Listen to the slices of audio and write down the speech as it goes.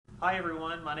Hi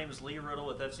everyone, my name is Lee Riddle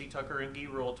with FC Tucker & Gee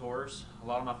Realtors. A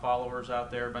lot of my followers out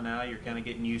there by now, you're kind of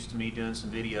getting used to me doing some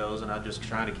videos, and I'm just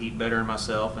trying to keep bettering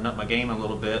myself and up my game a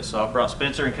little bit. So I brought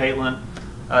Spencer and Caitlin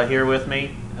here with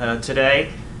me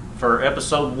today for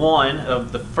episode 1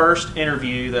 of the first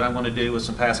interview that I'm going to do with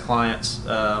some past clients.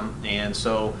 And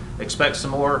so expect some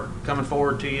more coming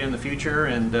forward to you in the future,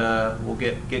 and we'll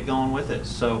get going with it.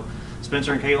 So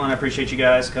Spencer and Caitlin, I appreciate you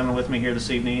guys coming with me here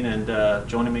this evening and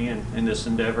joining me in this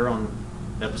endeavor on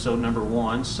episode number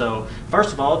 1. So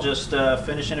first of all, just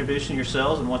finish introducing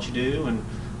yourselves and what you do, and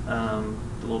a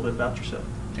little bit about yourself.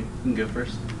 Okay, you can go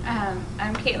first.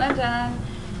 I'm Caitlin Dunn.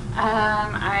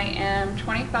 I am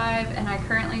 25 and I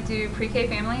currently do pre-K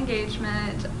family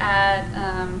engagement at,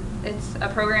 it's a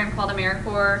program called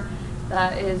AmeriCorps.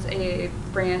 That is a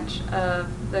branch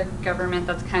of the government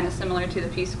that's kind of similar to the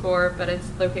Peace Corps, but it's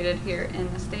located here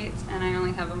in the States, and I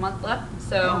only have a month left,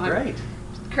 so Great.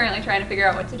 I'm currently trying to figure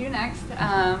out what to do next.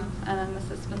 And then this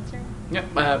is Spencer. Yep,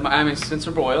 I'm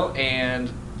Spencer Boyle,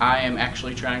 and I am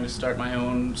actually trying to start my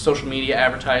own social media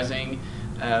advertising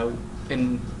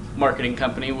and marketing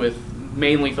company with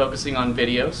mainly focusing on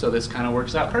video, so this kind of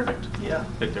works out perfect. Yeah,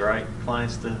 picked the right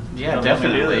clients to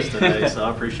definitely do this today, so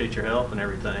I appreciate your help and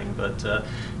everything. But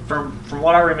from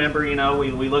what I remember, you know,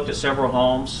 we looked at several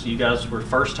homes. You guys were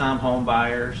first-time home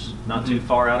buyers, not too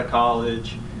far out of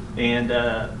college. And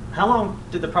how long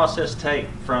did the process take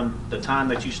from the time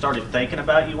that you started thinking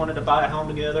about you wanted to buy a home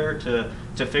together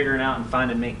to figuring out and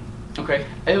finding me? Okay,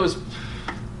 it was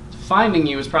finding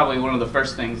you was probably one of the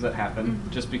first things that happened,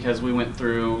 just because we went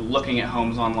through looking at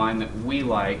homes online that we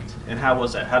liked. And how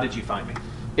was that? How did you find me?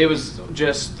 It was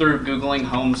just through Googling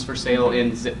homes for sale in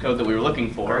the zip code that we were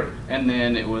looking for. Right. And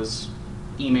then it was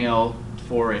email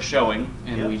for a showing,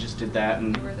 and Yep. we just did that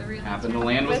and You were the realtor happened to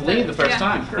land with with Lee it. the first Yeah.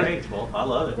 time. Great. Well, I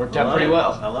love it. Worked I out love pretty it.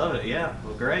 well. I love it. Yeah.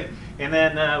 Well, great. And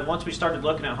then once we started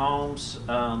looking at homes,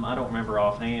 I don't remember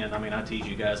offhand. I mean, I tease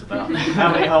you guys about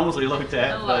how many homes we looked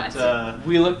at, A but lot.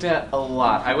 We looked at a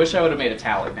lot. I wish I would have made a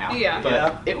tally now. Yeah. But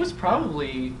Yeah. it was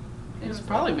probably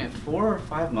been 4 or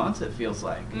 5 months, it feels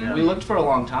like. Yeah. We looked for a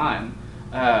long time.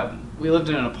 We lived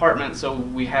in an apartment, so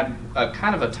we had a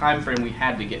kind of a time frame we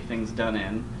had to get things done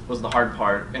in, was the hard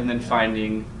part, and then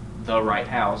finding the right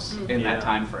house in Yeah. that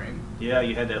time frame. yeah,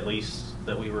 you had that lease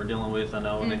that we were dealing with, I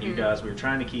know, and then you Mhm. guys, we were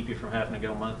trying to keep you from having to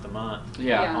go month to month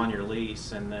Yeah. on your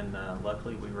lease, and then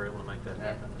luckily we were able to make that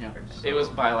happen. Yeah. So- It was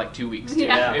by like 2 weeks. Too.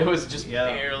 Yeah. It was just Yeah.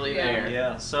 barely Yeah. there.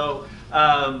 Yeah. So,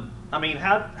 I mean,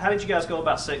 how did you guys go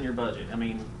about setting your budget? I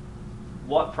mean,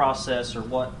 what process or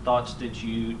what thoughts did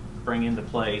you bring into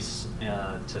place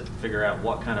to figure out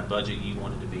what kind of budget you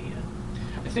wanted to be in?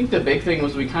 I think the big thing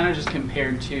was we kind of just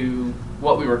compared to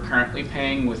what we were currently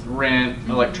paying with rent,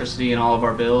 electricity, and all of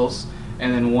our bills,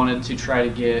 and then wanted to try to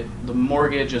get the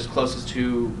mortgage as close as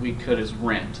to we could as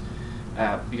rent.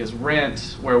 Because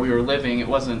rent, where we were living, it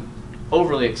wasn't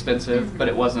overly expensive, but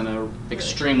it wasn't a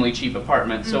extremely cheap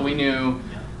apartment. So we knew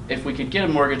if we could get a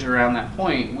mortgage around that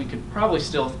point, we could probably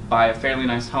still buy a fairly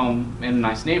nice home in a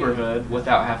nice neighborhood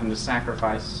without having to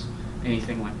sacrifice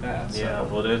anything like that. So. Yeah,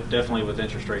 well, definitely with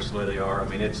interest rates the way they are, I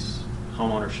mean, it's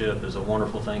home ownership is a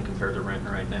wonderful thing compared to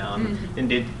renting right now. And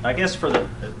did, I guess for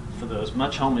as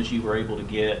much home as you were able to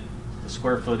get, the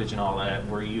square footage and all that,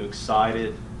 were you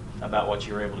excited about what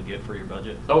you were able to get for your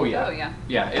budget? Oh yeah. Oh, yeah.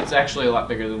 Yeah, it's actually a lot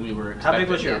bigger than we were How expecting. big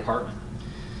was your Yeah. apartment?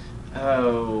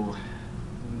 Oh,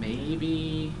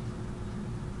 maybe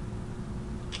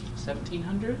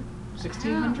 1,700,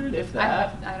 1,600, if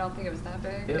that. I don't think it was that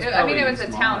big. It was I mean, it was a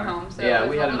probably smaller. townhome, so Yeah, it was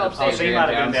we a had an little upstairs Oh, so you bigger. might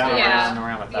have been down downstairs.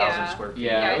 around 1,000 Yeah. square feet.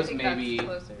 Yeah, I it was think maybe that's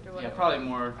closer to what yeah, it probably was.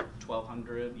 more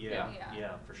 1,200. Yeah, Yeah. yeah,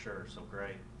 for sure. So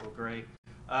great. Well, great.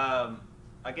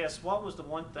 I guess what was the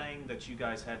one thing that you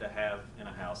guys had to have in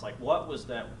a house? Like, what was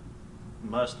that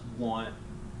must want,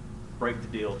 break the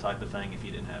deal type of thing if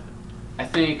you didn't have it? I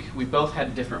think we both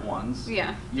had different ones.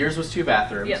 Yeah. Yours was 2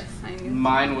 bathrooms. Yes, I knew.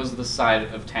 Mine was the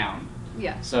side of town.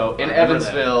 Yeah. So in I remember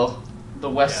Evansville, the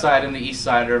west Yeah. side and the east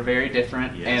side are very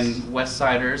different, Yes. and west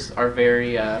siders are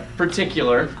very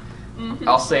particular.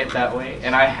 I'll say it that way.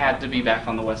 And I had to be back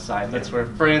on the west side. That's where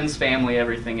friends, family,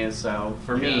 everything is. So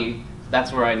for me,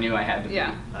 that's where I knew I had to be.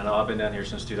 Yeah. I know I've been down here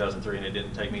since 2003, and it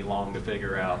didn't take me long to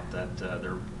figure out that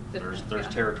there's Yeah.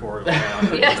 territorial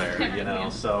boundaries Yes. there, you know. Yeah.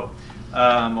 So,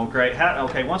 well, great.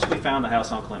 Okay, once we found the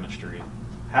house on Clement Street,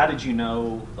 how did you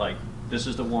know, like, this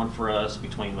is the one for us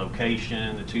between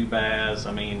location, the 2 baths?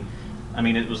 I mean,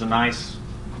 it was a nice,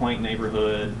 quaint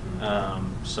neighborhood.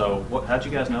 So, how'd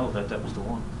you guys know that was the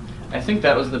one? I think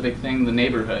that was the big thing, the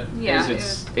neighborhood. Yeah,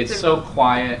 It's so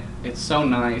quiet, it's so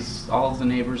nice, all of the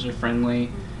neighbors are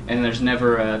friendly, and there's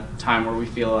never a time where we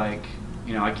feel like,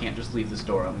 you know, I can't just leave this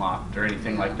door unlocked or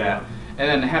anything like that.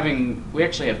 And then we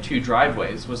actually have 2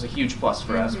 driveways was a huge plus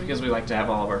for us because we like to have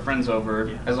all of our friends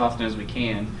over as often as we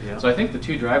can. Yeah. So I think the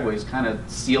 2 driveways kind of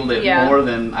sealed it Yeah. more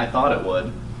than I thought it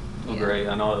would. Well, great.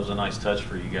 I know it was a nice touch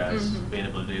for you guys being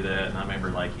able to do that. And I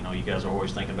remember, like, you know, you guys are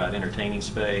always thinking about entertaining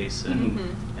space and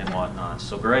whatnot.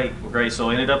 So great. Well, great. So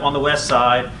ended up on the west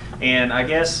side. And I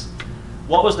guess,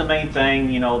 what was the main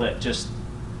thing, you know,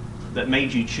 that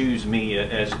made you choose me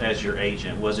as your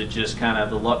agent? Was it just kind of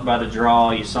the luck by the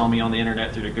draw? You saw me on the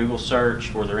internet through the Google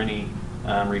search. Were there any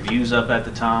reviews up at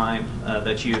the time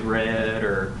that you had read,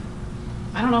 or?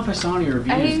 I don't know if I saw any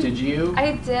reviews. Did you?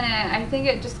 I didn't. I think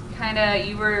it just kind of,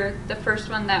 you were the first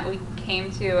one that we came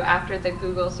to after the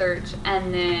Google search,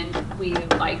 and then we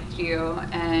liked you,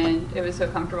 and it was so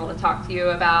comfortable to talk to you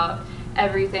about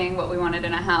everything, what we wanted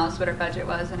in a house, what our budget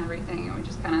was, and everything, and we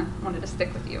just kind of wanted to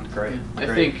stick with you. Great. I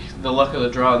think the luck of the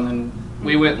draw, and then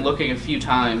we went looking a few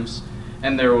times,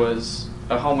 and there was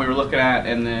a home we were looking at,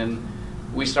 and then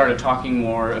we started talking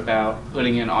more about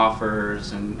putting in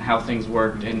offers and how things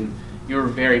worked, and you were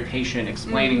very patient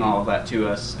explaining all of that to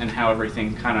us and how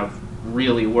everything kind of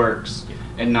really works,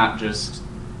 and not just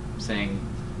saying,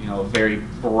 you know, a very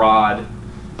broad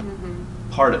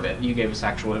part of it. You gave us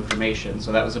actual information,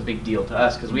 so that was a big deal to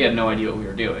us because we had no idea what we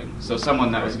were doing. So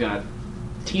someone that was going to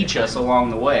teach us along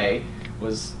the way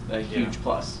was a huge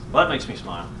plus. Well, that makes me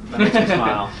smile. That makes me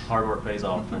smile. Hard work pays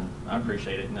off, and I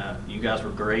appreciate it. And you guys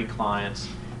were great clients.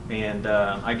 And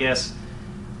I guess,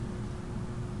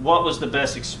 what was the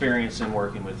best experience in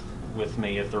working with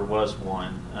me, if there was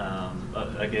one?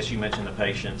 I guess you mentioned the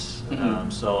patience.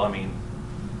 So, I mean,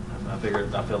 I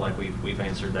feel like we've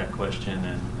answered that question.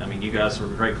 And I mean, you guys were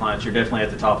great clients. You're definitely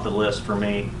at the top of the list for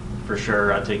me, for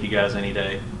sure. I'd take you guys any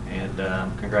day. And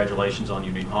congratulations on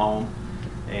your new home.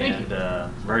 And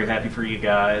very happy for you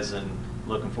guys, and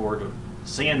looking forward to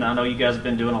seeing. I know you guys have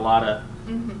been doing a lot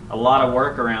of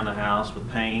work around the house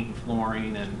with paint and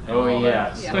flooring and all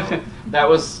that. So.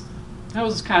 That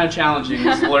was kind of challenging,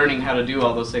 was learning how to do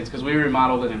all those things, because we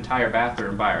remodeled an entire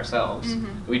bathroom by ourselves.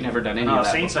 We'd never done any of that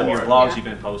I've seen before. some of your vlogs you've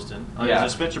been posting. Is it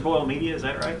Spencer Boyle Media? Is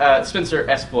that right? Spencer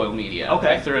S. Boyle Media.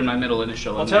 Okay. I threw in my middle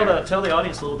initial. Well, tell the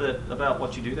audience a little bit about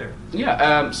what you do there.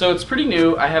 Yeah. So it's pretty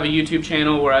new. I have a YouTube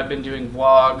channel where I've been doing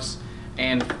vlogs,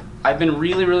 and I've been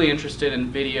really, really interested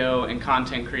in video and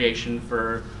content creation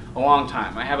for a long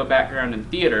time. I have a background in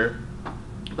theater,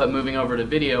 but moving over to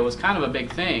video was kind of a big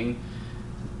thing.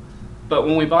 But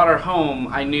when we bought our home,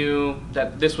 I knew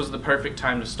that this was the perfect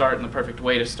time to start and the perfect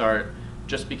way to start,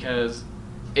 just because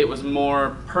it was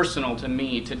more personal to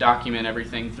me to document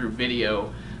everything through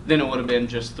video than it would have been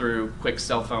just through quick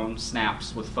cell phone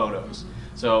snaps with photos.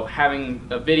 So having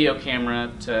a video camera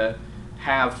to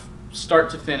have start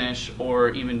to finish, or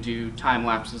even do time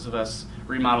lapses of us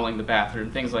remodeling the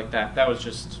bathroom, things like that, that was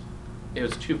just, it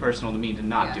was too personal to me to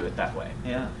not do it that way.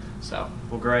 Yeah. So.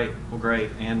 Well, great.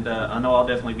 And I know I'll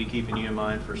definitely be keeping you in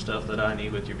mind for stuff that I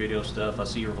need with your video stuff. I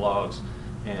see your vlogs,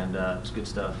 and it's good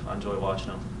stuff. I enjoy watching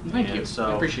them. Thank you.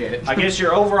 So I appreciate it. I guess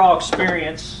your overall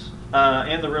experience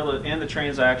in the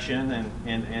transaction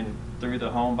and through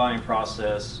the home buying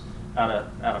process, out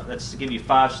of let's give you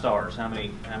 5 stars. How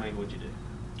many would you do?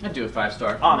 I'd do a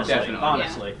 5-star. Honestly, Definitely.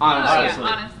 honestly.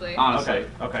 Honestly. Honestly.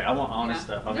 Okay, I want honest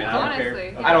stuff. I mean, I don't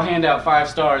care. I don't hand out 5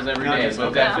 stars every day, just- but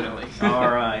okay. definitely.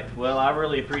 All right. Well, I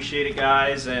really appreciate it,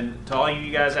 guys. And to all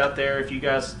you guys out there, if you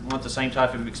guys want the same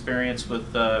type of experience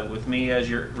with me as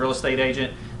your real estate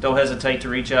agent, don't hesitate to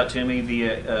reach out to me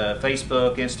via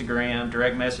Facebook, Instagram,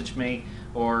 direct message me,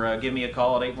 or give me a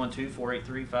call at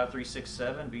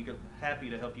 812-483-5367. Be happy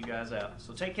to help you guys out.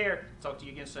 So take care. Talk to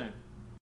you again soon.